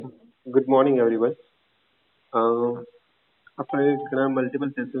Good morning everyone. આપણે ઘણા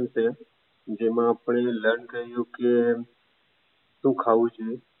multiple sessions છે જેમાં આપણે લર્ન કર્યું કે શું ખાવું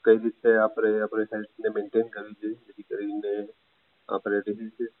જોઈએ, કઈ રીતે આપણે આપણી હેલ્થને મેન્ટેન કરવી જોઈએ જેથી કરીને આપણે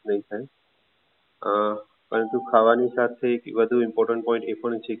ડિસીઝીસ નહીં થાય. પરંતુ ખાવાની સાથે એક વધુ ઇમ્પોર્ટન્ટ પોઈન્ટ એ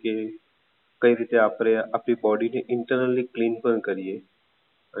પણ છે કે કઈ રીતે આપણે આપણી બોડીને ઇન્ટરનલી ક્લીન પણ કરીએ.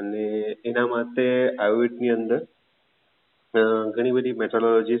 અને એના માટે આયુર્વેદની અંદર ઘણી બધી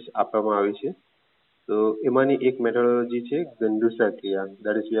મેથોડોલોજીસ આપવામાં આવી છે. તો એમાંની એક મેથોડોલોજી છે ગંડુસા ક્રિયા,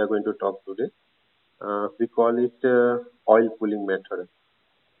 that is we are going to talk today. We call it oil pulling method.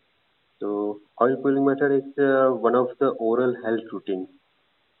 તો oil pulling method is one of the oral health routine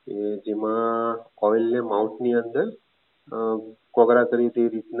કે જેમાં ઓઇલને માઉથની અંદર કોગળા કરી તે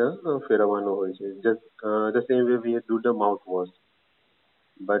રીતના ફેરવવાનો હોય છે. Just the same way we do the mouth wash,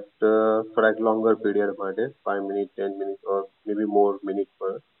 but થોડાક લોંગર પીરિયડ માટે 5 minute 10 minute or may be more minute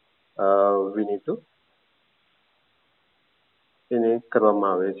પર વી નીડ ટુ એને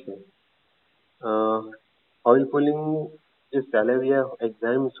કરવામાં આવે છે. ઓઇલ પુલિંગ જે સેલેવિયા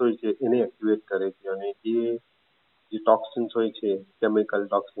એન્ઝાઇમ્સ હોય છે એને એક્ટિવેટ કરે છે અને એ જે ટોક્સિન્સ હોય છે, કેમિકલ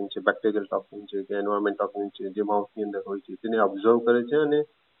ટોક્સિન છે, બેક્ટેરિયલ ટોક્સિન છે કે એન્વાયરમેન્ટ ટોક્સિન છે જે માઉથની અંદર હોય છે તેને ઓબ્ઝર્વ કરે છે અને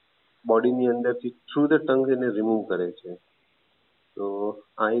બોડીની અંદરથી થ્રુ ધ ટંગ એને રિમૂવ કરે છે. તો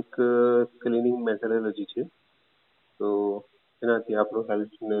આ એક ક્લિનિંગ મેથોડોલોજી છે. તો એનાથી આપણું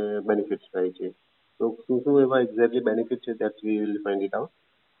હેલ્થને બેનિફિટ્સ થાય છે. તો શું શું એવા એક્ઝેક્ટલી બેનિફિટ છે that we will find it out.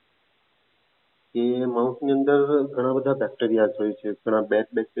 કે માઉથની અંદર ઘણા બધા બેક્ટેરિયાઝ હોય છે, ઘણા બેડ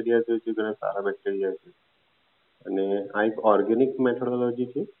બેક્ટેરિયાઝ હોય છે, ઘણા સારા બેક્ટેરિયા છે. અને આ એક ઓર્ગેનિક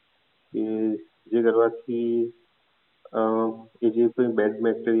મેથોડોલોજી છે કે જે કરવાથી એ જે કોઈ બેડ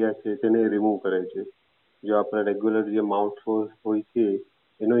બેક્ટેરિયા છે તેને રિમૂવ કરે છે. જો આપણે રેગ્યુલર જે માઉથ વોશ હોય છે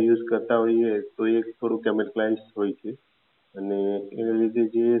એનો યુઝ કરતા હોઈએ તો એ થોડું કેમિકલાઇઝ હોય છે અને એને લીધે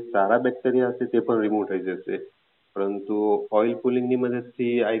જે સારા બેક્ટેરિયા હશે તે પણ રિમૂવ થઈ જશે. પરંતુ ઓઇલ પુલિંગની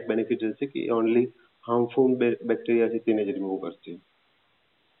મદદથી આ એક બેનિફિટ રહેશે કે ઓનલી હાર્મફુલ બેક્ટેરિયા છે તેને જ રિમૂવ કરશે.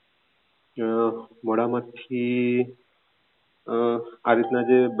 મોઢામાંથી આ રીતના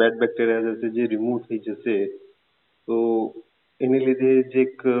જે બેડ બેક્ટેરિયા હશે જે રિમૂવ થઈ જશે તો એને લીધે જે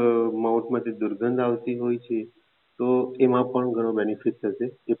એક માઉથમાં જે દુર્ગંધ આવતી હોય છે તો એમાં પણ ઘણો બેનિફિટ થશે,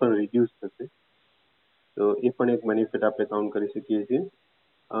 એ પણ રિડ્યુસ થશે. તો એ પણ એક બેનિફિટ આપણે કાઉન્ટ કરી શકીએ છીએ.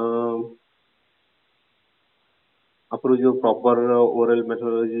 આપણું જો પ્રોપર ઓરલ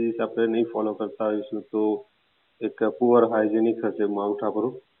મેથોડોલોજી આપણે નહીં ફોલો કરતા હોઈશું તો એક પુઅર હાઇજેનિક હશે માઉથ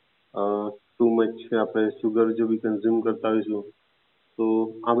આપણું. ટુ મચ આપણે શુગર જો બી કન્ઝ્યુમ કરતા હોઈશું તો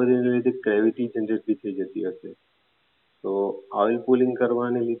આ બધીને લીધે ગ્રેવિટી જનરેટ બી થઈ જતી હશે. તો ઓઇલ પુલિંગ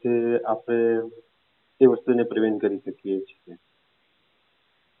કરવાને લીધે આપણે એ વસ્તુને પ્રિવેન્ટ કરી શકીએ છીએ.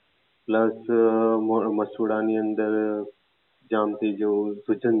 પ્લસ મસૂડાની અંદર જામ થઈ જવું,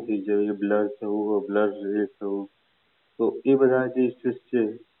 સૂજન થઈ જવું, બ્લર થવું, બ્લર રિલીઝ થવું, તો એ બધા જે ઇસ્યુઝ છે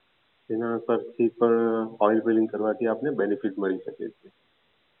તેના પરથી પણ ઓઇલ પુલિંગ કરવાથી આપણે બેનિફિટ મળી શકે છે.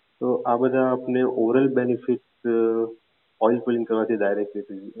 તો આ બધા આપણે ઓરલ બેનિફિટ ઓઇલ પુલિંગ કરવાથી ડાયરેક્ટ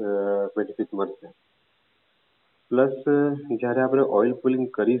બેનિફિટ મળશે. પ્લસ જ્યારે આપણે ઓઇલ પુલિંગ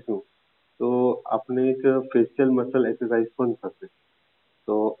કરીશું તો આપણે એક ફેશિયલ મસલ એક્સરસાઇઝ પણ થશે.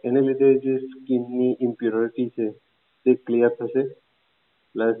 તો એને લીધે જે સ્કિનની ઇમ્પ્યોરિટી છે તે ક્લિયર થશે.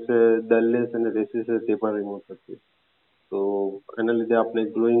 પ્લસ ડલનેસ અને રેશિસ તે પણ રિમૂવ થશે. તો એના લીધે આપણે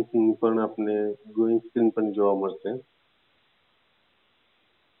ગ્લોઈંગ સ્કિન પણ જોવા મળશે.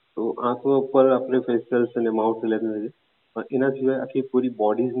 તો આંખો ઉપર આપણે ફેશિયલ્સ અને માઉથ રિલેક્સ, પણ એના સિવાય આખી પૂરી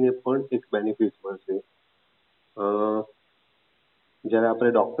બોડીઝને પણ એક બેનિફિટ મળશે. જ્યારે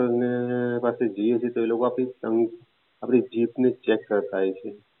આપણે ડૉક્ટરને પાસે જઈએ છીએ તો એ લોકો આપણી જીભને ચેક કરતા હોય છે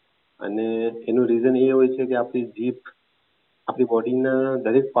અને એનું રીઝન એ હોય છે કે આપણી જીભ આપણી બોડીના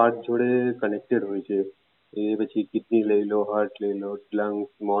દરેક પાર્ટ જોડે કનેક્ટેડ હોય છે. એ પછી કિડની લઈ લો, હાર્ટ લઈ લો, લંગ,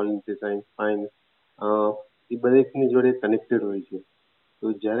 સ્મોલ ઇન્ટેસ્ટાઇન, સ્પાઇન, એ દરેકની જોડે કનેક્ટેડ હોય છે. તો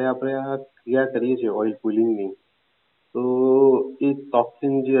જ્યારે આપણે આ ક્રિયા કરીએ છીએ ઓઇલ પુલિંગની તો એ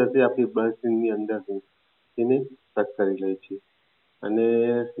ટોક્સિન જે હશે આપણી બ્લડ સ્ટ્રીમની અંદરની તેને સક કરી લે છે અને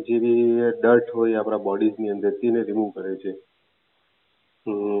જે બી ડર્ટ હોય આપણા બોડીઝની અંદર તેને રિમૂવ કરે છે.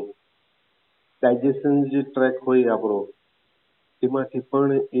 ડાયજેશન જે ટ્રેક હોય આપણો તેમાંથી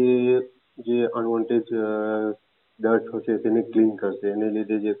પણ એ જે અનવોન્ટેડ ડર્ટ હશે તેને ક્લીન કરશે. એને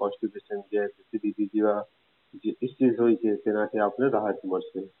લીધે જે કોન્સ્ટિપેશન, ગેસ, એસિડિટી જેવા જે ઇસ્યુઝ હોય છે તેનાથી આપણે રાહત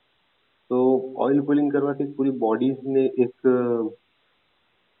મળશે. તો ઓઇલ પુલિંગ કરવાથી પૂરી બોડીઝને એક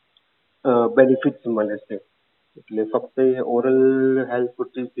બેનિફિટ્સ મળે છે. એટલે ફક્ત એ ઓરલ હેલ્થ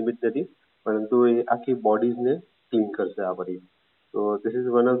પૂરતી સીમિત નથી, પરંતુ એ આખી બોડીઝને ક્લીન કરશે આપણી. So this is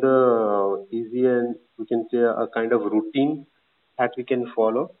one of the easy and we can say a kind of routine that we can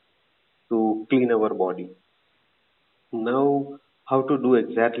follow to clean our body. Now, how to do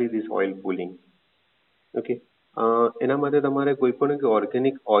exactly this oil pulling? Okay, એના માટે તમારે કોઈ પણ એક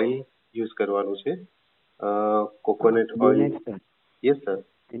organic oil use કરવાનું છે. Coconut oil. Dinesh sir, yes sir.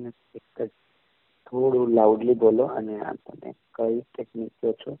 Dinesh એક જ થોડું લાઉડલી બોલો અને આ તમે કઈ ટેકનિક કહો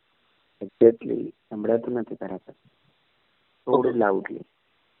છો એક્ઝેક્ટલી સંભળાતું નથી બરાબર. થોડું loudly.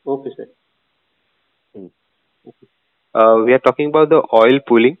 Okay sir. We are talking about the oil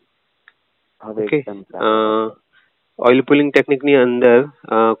pulling. હવે Okay. એકદમ સારું. ઓઇલ પુલિંગ ટેકનિકની અંદર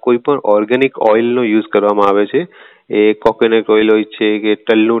કોઈ પણ ઓર્ગેનિક ઓઇલનો યુઝ કરવામાં આવે છે. એ કોકોનટ ઓઇલ હોય છે કે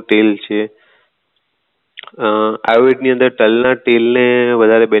તલનું તેલ છે. આયુર્વેદની અંદર તલના તેલને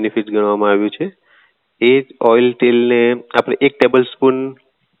વધારે બેનિફિટ ગણવામાં આવ્યું છે. એ ઓઇલ તેલને આપણે 1 ટેબલ સ્પૂન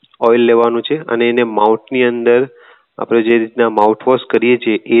ઓઇલ લેવાનું છે અને એને માઉથની અંદર આપણે જે રીતના માઉથવોશ કરીએ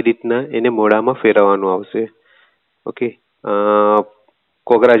છીએ એ રીતના એને મોઢામાં ફેરવવાનું આવશે. ઓકે,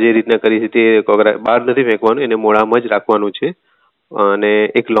 કોગરા જે રીતના કરી છે તે કોગરા બહાર નથી ફેંકવાનું, એને મોઢામાં જ રાખવાનું છે અને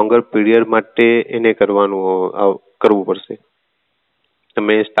એક લોંગર પીરિયડ માટે એને કરવું પડશે.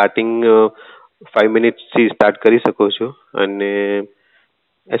 તમે સ્ટાર્ટિંગ 5 મિનિટથી સ્ટાર્ટ કરી શકો છો અને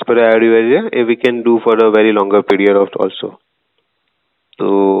as per Ayurveda we can do for a very longer period of also. તો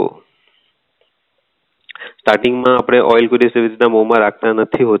સ્ટાર્ટિંગમાં આપણે ઓઇલ કોઈ દિવસ એવી રીતના મોંમાં રાખતા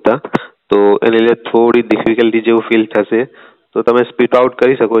નથી હોતા, તો એને લીધે થોડી ડિફિકલ્ટી જેવું ફીલ થશે. તો તમે સ્પીટ આઉટ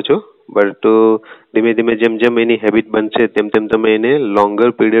કરી શકો છો, બટ ધીમે ધીમે જેમ જેમ એની હેબિટ બનશે તેમ તેમ તમે એને લોંગર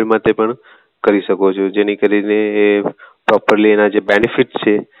પીરિયડ માટે પણ કરી શકો છો, જેની કરીને એ પ્રોપરલી એના જે બેનિફિટ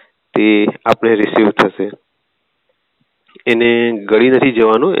છે તે આપણે રિસીવ થશે. એને ગળી નથી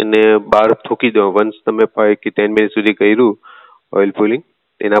જવાનું, એને બહાર થૂકી દો. વન્સ તમે 5 કે 10 મિનિટ સુધી કર્યું ઓઇલ પુલિંગ,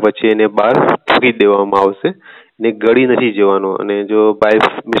 એના પછી એને બહાર થૂકી દેવામાં આવશે. ને ગળી નથી જવાનું. અને જો બાય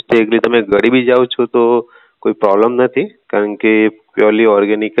મિસ્ટેકલી તમે ગળી બી જાઓ છો તો કોઈ પ્રોબ્લેમ નથી, કારણ કે પ્યોરલી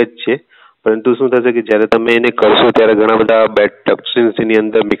ઓર્ગેનિક જ છે. પરંતુ શું થશે કે જ્યારે તમે એને કરશો ત્યારે ઘણા બધા બેડ ટોક્સિન્સ એની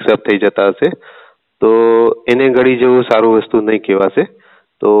અંદર મિક્સઅપ થઈ જતા હશે, તો એને ગળી જવું સારું વસ્તુ નહીં કહેવાશે.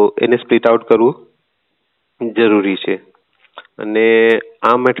 તો એને સ્પ્લિટ આઉટ કરવું જરૂરી છે. અને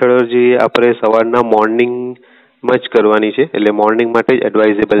આ મેથોડોલોજી આપણે સવારના મોર્નિંગમાં જ કરવાની છે, એટલે મોર્નિંગ માટે જ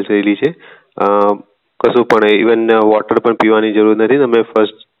એડવાઇઝેબલ થયેલી છે. કશું પણ ઇવન વોટર પણ પીવાની જરૂર નથી. તમે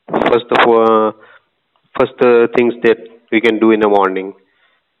first things that we can do in a morning,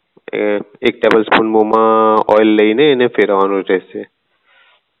 1 table spoon મોંમાં ઓઇલ લઈને એને ફેરવવાનું રહેશે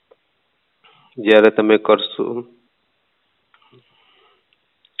જ્યારે તમે કરશો.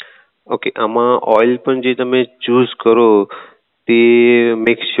 ઓકે, આમાં ઓઇલ પણ જે તમે ચૂઝ કરો તે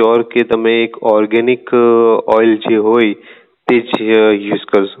મેક શ્યોર કે તમે એક ઓર્ગેનિક ઓઇલ જે હોય તે જ યુઝ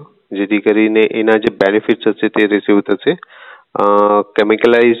કરશો, જેથી કરીને એના જે બેનિફિટ્સ હશે તે રિસીવ થશે.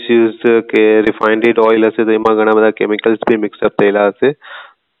 કેમિકલાઇઝ યુઝ કે રિફાઇન્ડ ઓઇલ હશે તો એમાં ઘણા બધા કેમિકલ્સ બી મિક્સઅપ થયેલા હશે,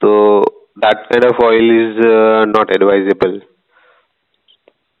 તો that kind of oil is not advisable.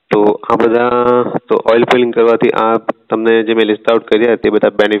 તો આ બધા તો ઓઇલ પુલિંગ કરવાથી આ તમને જે મેં લિસ્ટ આઉટ કર્યા તે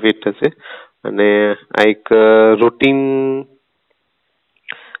બધા બેનિફિટ થશે. અને આ એક રૂટીન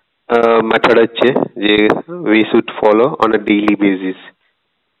મેથડ જ છે જે we should follow on a daily basis.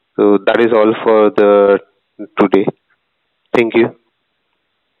 So that is all for the today. Thank you.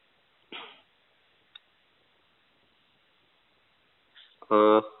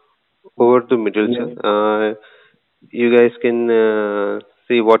 Over to middle, sir. You guys can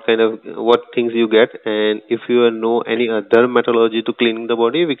see what things you get, and if you know any other methodology to cleaning the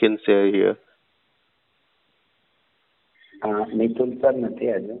body, we can share here. Mitul sir નથી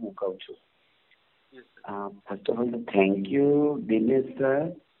આજે, હું કહું છું. First of all thank you Dinesh sir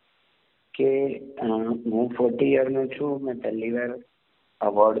કે હું 40 યરનો છું. મેં પહેલી વાર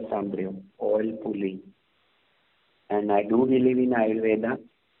અવોર્ડ સાંભળ્યો oil pulling, and I do believe in Ayurveda,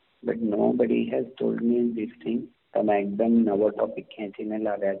 but નો બડી has told me this thing. તમે એકદમ નવો ટોપિક ખેંચીને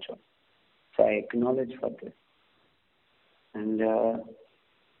લાવ્યા છો, સો આઈ acknowledge for this. And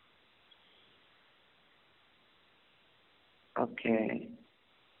okay,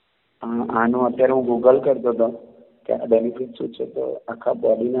 આનું અત્યારે હું ગૂગલ કરતો હતો કે આ બેનિફિટ શું છે, તો આખા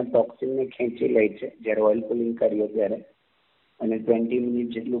બોડીના ટોક્સિનને ખેંચી લે છે જ્યારે ઓઇલ પુલિંગ કરીએ ત્યારે. અને 20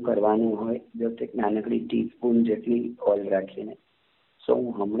 મિનિટ જેટલું કરવાનું હોય, જસ્ટ એક નાનકડી ટીસ્પૂન જેટલી ઓઇલ રાખીને. સો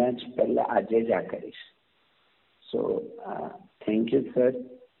હું હમણાં જ આજે જ આ કરીશ. So thank you sir.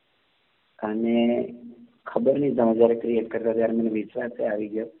 અને ખબર નહીં, તમે જ્યારે ક્રિએટ કરતા ત્યારે મને વિશ્વાસ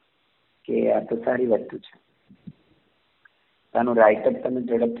આવી ગયો કે આ તો સારી વસ્તુ છે. આનું રાઇટઅપ તમે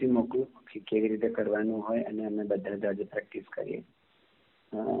ઝડપથી મોકલો કે કેવી રીતે કરવાનું હોય, અને અમે બધા જ આજે પ્રેક્ટિસ કરીએ.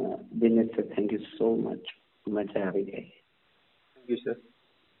 Dinesh sir, thank you so much. મજા આવી ગઈ. Thank you sir.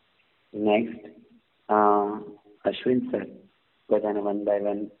 Next Ashwin sir, બધાને 1 બાય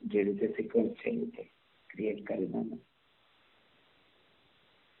 1 જે રીતે સિક્વન્સ છે એ રીતે ક્રિએટ કરી નાખો.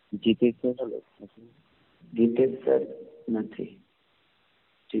 જીતેશ સર નથી.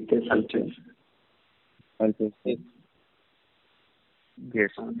 Jitesh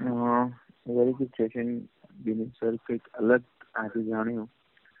Yes. Very good session, Dinesh sir. કંઈક અલગ આજે જાણ્યું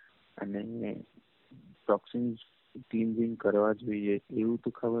અને ટોક્સિન્સ ક્લિન્ઝિંગ કરવા જોઈએ એવું તો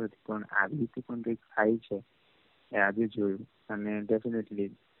ખબર હતી, પણ આવી રીતે પણ કંઈક થાય છે એ આજે જોયું અને ડેફિનેટલી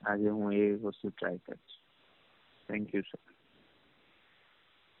આજે હું એ વસ્તુ ટ્રાય કરીશ. Thank you sir.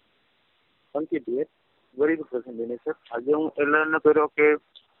 Thank you dear. Very good question Dinesh sir. આજે હું એ લર્ન કર્યો કે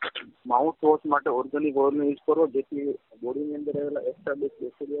માઉથ વોશ માટે ઓર્ગેનિક ઓઇલનો યુઝ કરવો જેથી બોડીની અંદર રહેલા એક્સ્ટ્રા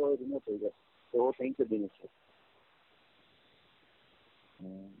બેક્ટેરિયા હોય રિમૂવ થઈ જાય. તો thank you Dinesh sir.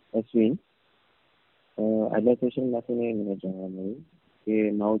 Ashwin, આજના ક્વેશ્ચન માટે મને જાણવા મળ્યું કે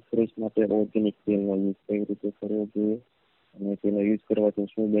માઉથ ફ્રેશ માટે ઓર્ગેનિક તેલનો યુઝ કઈ રીતે કરવો જોઈએ અને તેનો યુઝ કરવાથી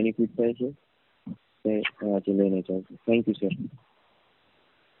શું બેનિફિટ થાય છે તે આજે લઈને જાઉં છું. Thank you sir.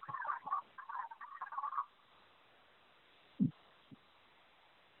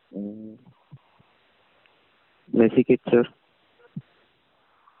 Nachiket sir.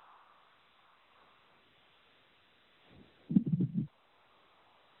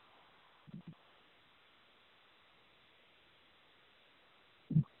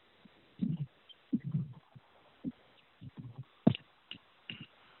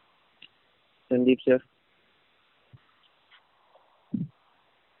 Sandeep sir.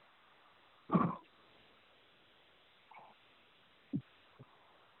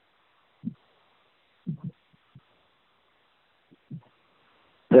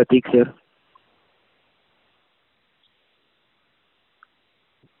 Prateek sir.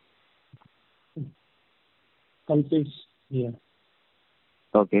 Kalpesh here.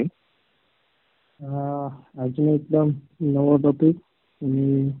 Okay. આજનો એકદમ નવો ટોપિક અને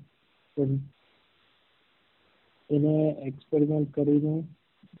એને એક્સપેરિમેન્ટ કરીને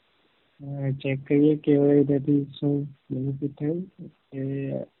ચેક કરીએ કે એનાથી શું બેનિફિટ થાય. એ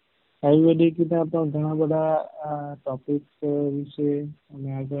આયુર્વેદિકના પણ ઘણા બધા ટોપિક્સ વિશે અમે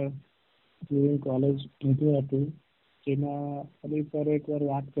આગળ ડ્યુરિંગ કોલેજ કીધું હતું, જેના ફરી પર એકવાર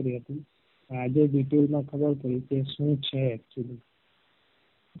વાત કરી હતી. આજે ડિટેલમાં ખબર પડી કે શું છે એકચ્યુઅલી.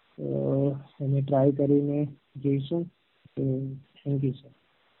 તો એને ટ્રાય કરીને જોઈશું. તો thank you sir.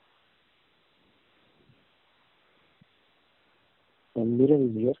 Miran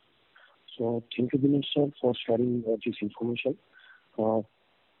is here. So thank you Dinesh sir for sharing this information.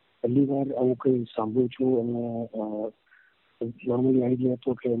 પહેલી વાર આવું કંઈ સાંભળું છું અને નોર્મલી આઈડિયા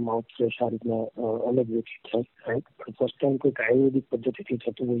હતો કે માઉથ ફ્રેશ આ રીતના અલગ રીતે થાય, પણ ફર્સ્ટ ટાઈમ કોઈક આયુર્વેદિક પદ્ધતિથી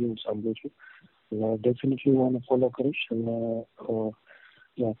થતું હોય એવું સાંભળું છું. અને ડેફિનેટલી હું આને ફોલો કરીશ. અને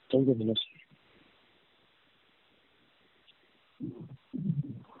thank you Dinesh.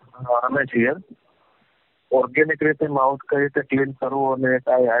 Ramesh here. Organic રીતે માઉથ કઈ રીતે ક્લીન કરવું અને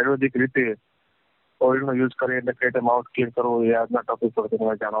આયુર્વેદિક રીતે ઓઇલનો યુઝ કરી એટલે કઈ રીતે માઉથ ક્લીન કરવું એ આજના ટોપિક પરથી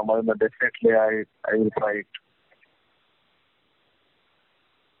મને જાણવા મળ્યું. Definitely I will try it.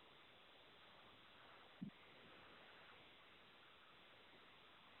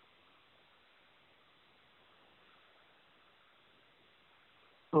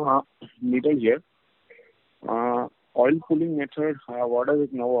 Neeraj here. Oil pulling method what is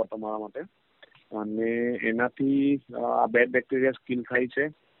it નવો તમારા માટે અને એનાથી આ બેડ બેક્ટેરિયા કિલ થાય છે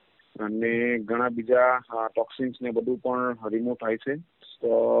અને ઘણા બીજા ટોક્સિન્સ ને બધું પણ રિમૂવ થાય છે.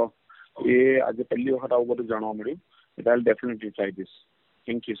 તો એ આજે પહેલી વખત આવું બધું જાણવા મળ્યું. I will definitely try this.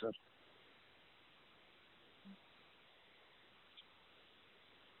 Thank you sir.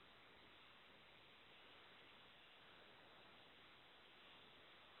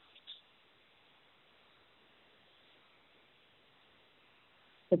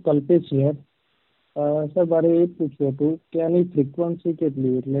 Kalpesh here. Sir મારે એ પૂછવું હતું કે આની ફ્રીક્વન્સી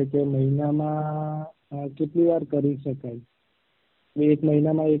કેટલી, એટલે કે મહિનામાં કેટલી વાર કરી શકાય? એક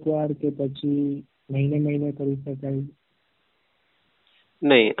મહિનામાં એક વાર કે પછી મહિને કરી શકાય?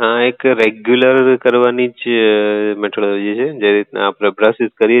 નહીં, આ એક રેગ્યુલર કરવાની જ મેથોડોલોજી છે. જે રીતના આપણે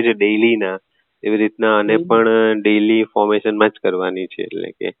બ્રશિસ કરીએ છીએ ડેઈલીના, એવી રીતના આને પણ ડેઈલી ફોર્મેશનમાં જ કરવાની છે.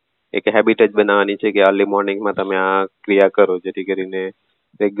 એટલે કે એક હેબિટ જ બનાવવાની છે કે અર્લી મોર્નિંગમાં તમે આ ક્રિયા કરો, જેથી કરીને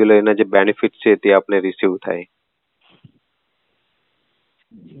રેગ્યુલર એના જે બેનિફિટ છે તે આપને રિસીવ થાય.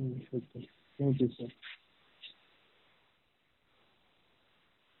 Thank you sir.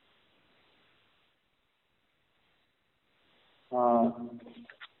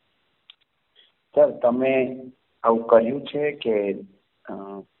 સર તમે આવું કર્યું છે કે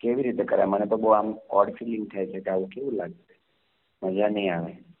કેવી રીતે કરે? મને તો બહુ આમ ઓડ ફિલિંગ થાય છે કે આવું કેવું લાગે, મજા નહીં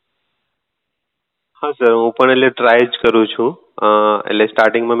આવે. હા સર, હું પણ એટલે ટ્રાય જ કરું છું. એટલે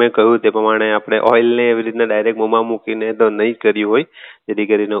સ્ટાર્ટિંગમાં મેં કહ્યું તે પ્રમાણે આપણે ઓઇલને એવી રીતના ડાયરેક્ટ મોંમાં મૂકીને તો નહીં કર્યું હોય, જેથી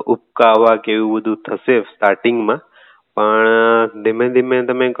કરીને ઉબકાવા કે એવું બધું થશે સ્ટાર્ટિંગમાં, પણ ધીમે ધીમે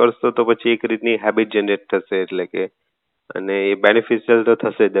તમે કરશો તો પછી એક રીતની હેબિટ જનરેટ થશે, એટલે કે અને એ બેનિફિશિયલ તો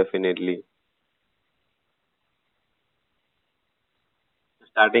થશે ડેફિનેટલી.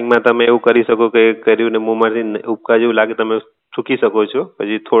 સ્ટાર્ટિંગમાં તમે એવું કરી શકો કે કર્યું ને મોંમાંથી ઉબકા જેવું લાગે તમે થૂકી શકો છો,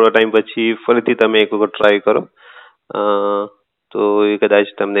 પછી થોડો ટાઈમ પછી ફરીથી તમે એક વખત ટ્રાય કરો, તો એ કદાચ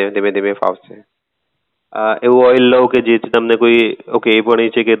તમને ધીમે ધીમે ફાવશે. એવું ઓઇલ લો કે જેથી તમને કોઈ, ઓકે એ પણ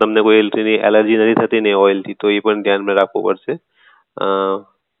એ છે કે તમને કોઈ એલર્જી નથી થતી ને ઓઇલથી, તો એ પણ ધ્યાનમાં રાખવું પડશે.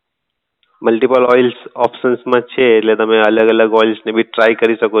 મલ્ટિપલ ઓઇલ્સ ઓપ્શન્સમાં છે, એટલે તમે અલગ અલગ ઓઇલ્સને બી ટ્રાય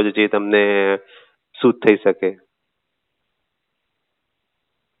કરી શકો છો જે તમને સૂટ થઈ શકે.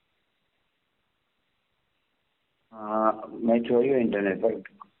 મેં જોયું ઇન્ટરનેટ પર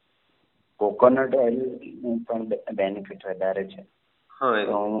કોકોનટ ઓઇલ પણ બેનિફિટ વધારે છે.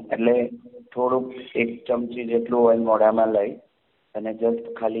 તો એટલે થોડુંક 1 ચમચી જેટલું ઓઇલ મોઢામાં લઈ અને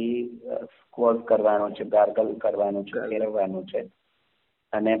જસ્ટ ખાલી સ્ક્વોટ કરવાનું છે, ગાર્ગલ કરવાનું છે, ફેરવવાનું છે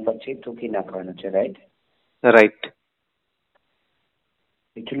અને પછી થૂકી નાખવાનું છે, રાઈટ? રાઈટ.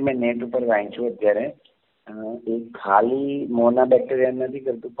 એકચ્યુઅલી મેં નેટ ઉપર વાંચ્યું અત્યારે, એ ખાલી મોંના બેક્ટેરિયા નથી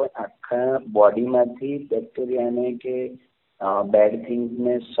કરતું, પણ આખા બોડીમાંથી બેક્ટેરિયાને કે બેડ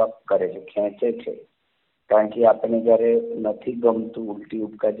થિંગ્સને સક કરે છે, ખેંચે છે. કારણ કે આપણને જ્યારે નથી ગમતું, ઉલટી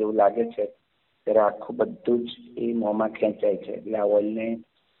ઉબકા જેવું લાગે છે, ત્યારે આખું બધું જ એ મોંમાં ખેંચાય છે. એટલે આ ઓઇલને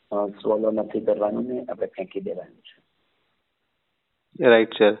સ્વોલો નથી કરવાનું ને આપણે ફેંકી દેવાનું છે.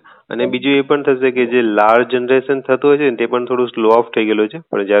 Right sir. અને બીજું એ પણ થશે કે જે લાર્જ જનરેશન થતું હોય છે ને તે પણ થોડું સ્લો ઓફ થઈ ગયેલું છે,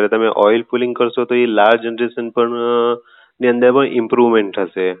 પણ જ્યારે તમે ઓઇલ પુલિંગ કરશો તો એ લાર્જ જનરેશન પણ ની અંદર પણ ઇમ્પ્રુવમેન્ટ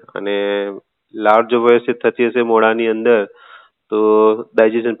થશે. અને લાર્જ જો વ્યવસ્થિત થતી હશે મોઢાની અંદર, તો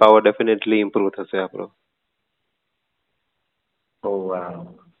ડાયજેશન પાવર ડેફિનેટલી ઇમ્પ્રુવ થશે આપણો. Oh wow.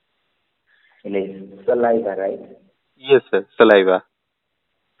 એટલે saliva, right? Yes sir, saliva.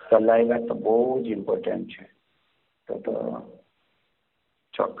 Saliva તો બહુ જ ઇમ્પોર્ટન્ટ છે. તો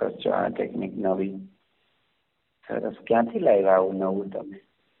ચોક્કસ જો આ ટેકનિક નવી સરસ. ક્યાંથી લાવ્યા આવું નવું તમે?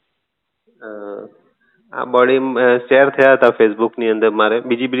 આ બોડી શેર થયા હતા ફેસબુકની અંદર, મારે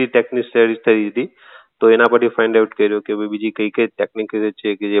બીજી બધી ટેકનિક શેર થઈ હતી, તો એના પરથી ફાઇન્ડ આઉટ કર્યું કે બીજી કઈ કઈ ટેકનિક છે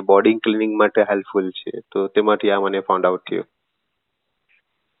કે જે બોડી ક્લિનિંગ માટે હેલ્પફુલ છે, તો તેમાંથી આ મને ફાઉન્ડ આઉટ થયું.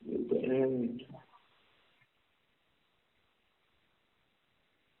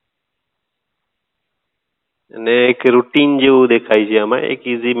 અને એક રૂટીન જેવું દેખાય છે આમાં, એક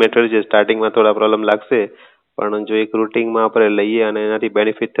ઇઝી મેથડ છે. સ્ટાર્ટિંગમાં થોડા પ્રોબ્લેમ લાગશે, પણ જો એક રૂટીનમાં આપણે લઈએ અને એનાથી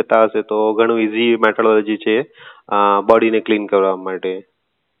બેનિફિટ થતા હશે તો ઘણું ઇઝી મેથોડોલોજી છે બોડીને ક્લીન કરવા માટે.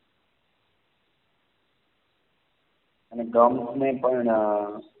 અને ગમ્સને પણ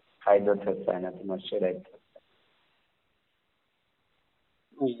ફાયદો થશે એનાથી, મોઇશ્ચરાઇઝ થશે.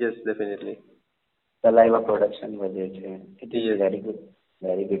 Yes, definitely. સલાઈવા પ્રોડક્શન વધે છે. It is very good,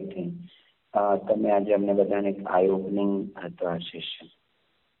 very good thing. તમે આજે અમને બધાને એક આઈ ઓપનિંગ હતો આ સેશન.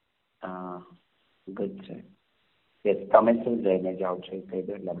 ગુડ છે. કે તમે શું લઈને જાઓ છો એ કહી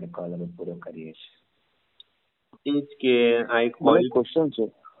દો એટલે આપણે કોલ હવે પૂરો કરીએ છીએ. એ જ કે આ એક ક્વેશ્ચન છે.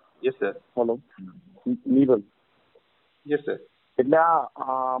 Yes sir. Hello Niral. Yes sir. એટલે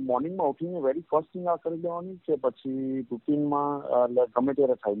આ મોર્નિંગમાં ઉઠીને વેરી ફર્સ્ટ થિંગ આ કરી લેવાની કે પછી રૂટીનમાં ગમે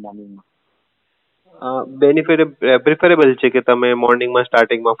ત્યારે થાય મોર્નિંગમાં? પ્રિફરેબલ છે કે તમે મોર્નિંગમાં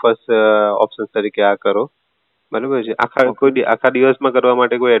સ્ટાર્ટિંગમાં ફર્સ્ટ ઓપ્શન તરીકે આ કરો. બરાબર છે. આખા દિવસમાં કરવા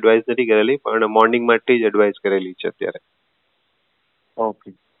માટે કોઈ એડવાઇસ નથી કરેલી, પણ મોર્નિંગ માટે જ એડવાઇસ કરેલી છે અત્યારે. Okay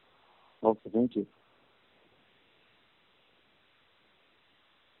okay, thank you.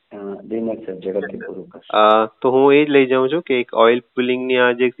 તો હું એ જ લઈ જાઉં છું કે એક ઓઇલ પુલિંગની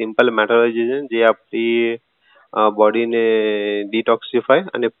આ જે સિમ્પલ મેથોડોલોજી છે જે આપણી બોડીને ડિટોક્સિફાય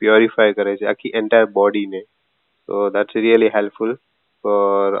અને પ્યોરિફાય કરે છે, આખી એન્ટાયર બોડીને. તો that's really helpful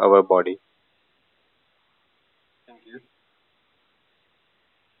for our body. Thank you.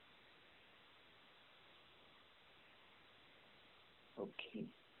 Okay,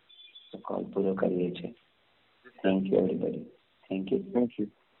 તો કોલ પૂરો કરીએ છીએ. Thank you everybody. Thank you. Thank you.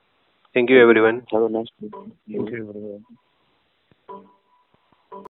 Thank you everyone. Have a nice day. Thank you everyone.